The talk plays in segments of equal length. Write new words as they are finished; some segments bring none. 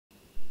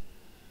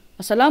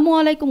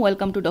Assalamualaikum,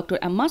 welcome to Dr.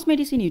 Amma's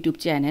Medicine YouTube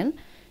channel.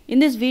 In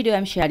this video, I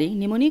am sharing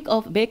mnemonic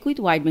of Beckwith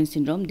Wiedmann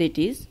syndrome, that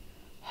is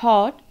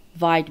hot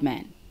white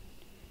man.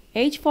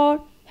 H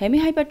for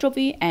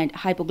hemihypertrophy and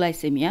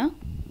hypoglycemia.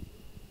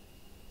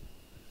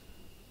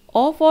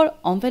 O for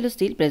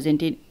omphalocele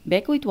present in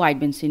Beckwith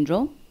Wiedmann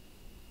syndrome.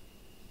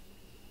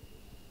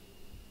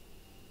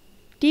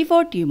 T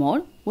for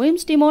tumor,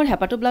 Wilms tumor,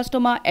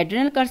 hepatoblastoma,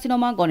 adrenal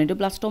carcinoma,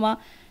 gonadoblastoma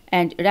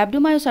and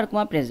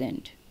rhabdomyosarcoma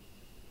present.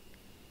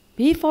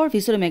 V for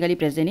visceromegaly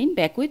present in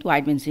Beckwith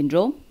Wiedmann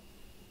syndrome.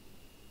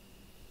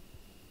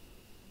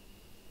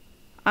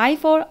 I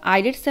for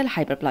islet cell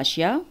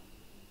hyperplasia.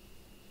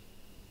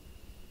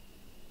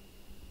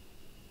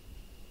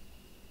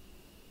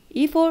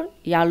 E for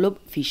earlobe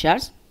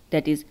fissures,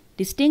 that is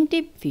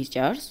distinctive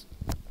features.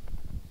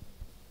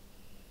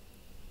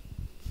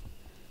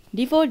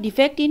 D for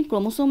defect in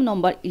chromosome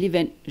number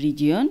 11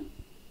 region.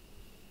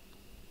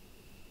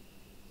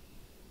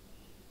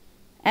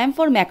 M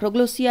for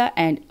macroglossia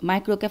and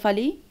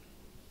microcephaly.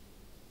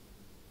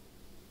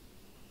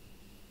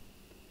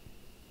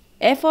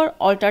 F for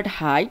altered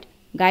height,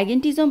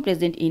 gigantism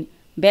present in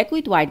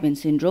Beckwith Wiedmann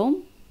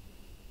syndrome.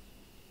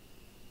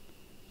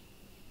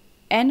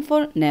 N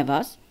for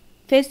nevus,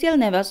 facial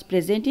nevus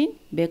present in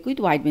Beckwith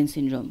Wiedmann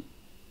syndrome.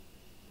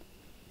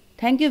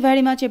 Thank you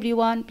very much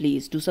everyone.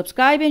 Please do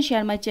subscribe and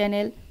share my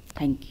channel.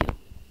 Thank you.